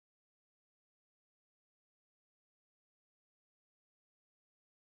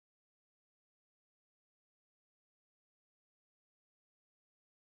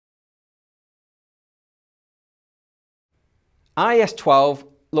IAS 12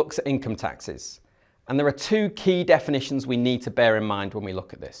 looks at income taxes, and there are two key definitions we need to bear in mind when we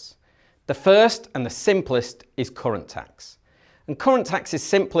look at this. The first and the simplest is current tax. And current tax is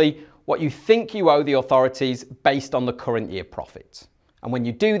simply what you think you owe the authorities based on the current year profit. And when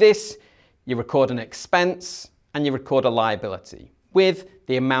you do this, you record an expense and you record a liability with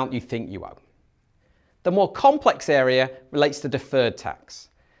the amount you think you owe. The more complex area relates to deferred tax.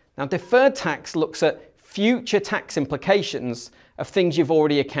 Now, deferred tax looks at future tax implications of things you've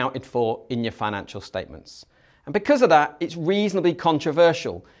already accounted for in your financial statements. And because of that, it's reasonably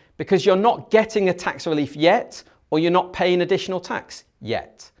controversial because you're not getting a tax relief yet, or you're not paying additional tax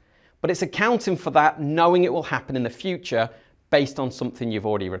yet. But it's accounting for that, knowing it will happen in the future based on something you've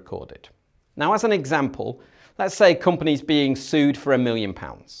already recorded. Now, as an example, let's say a company's being sued for £1 million.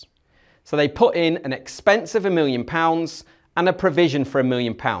 So they put in an expense of £1 million and a provision for £1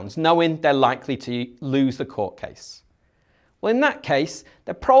 million, knowing they're likely to lose the court case. Well, in that case,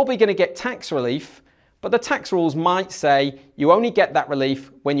 they're probably going to get tax relief, but the tax rules might say you only get that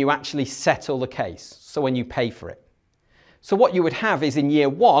relief when you actually settle the case, so when you pay for it. So what you would have is in year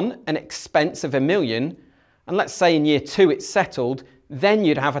one, an expense of £1 million, and let's say in year two it's settled, then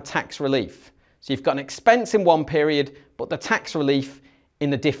you'd have a tax relief. So you've got an expense in one period, but the tax relief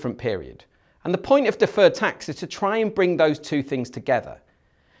in a different period. And the point of deferred tax is to try and bring those two things together.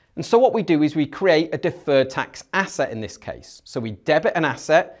 And so what we do is we create a deferred tax asset in this case. So we debit an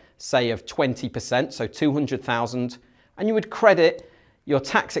asset, say of 20%, so 200,000, and you would credit your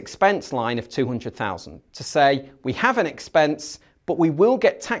tax expense line of 200,000 to say we have an expense, but we will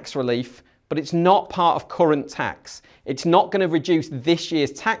get tax relief, but it's not part of current tax. It's not going to reduce this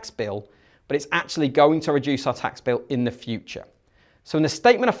year's tax bill, but it's actually going to reduce our tax bill in the future. So in the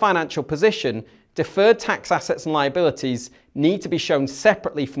statement of financial position, deferred tax assets and liabilities need to be shown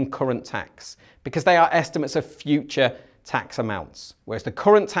separately from current tax because they are estimates of future tax amounts, whereas the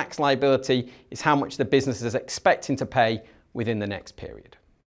current tax liability is how much the business is expecting to pay within the next period.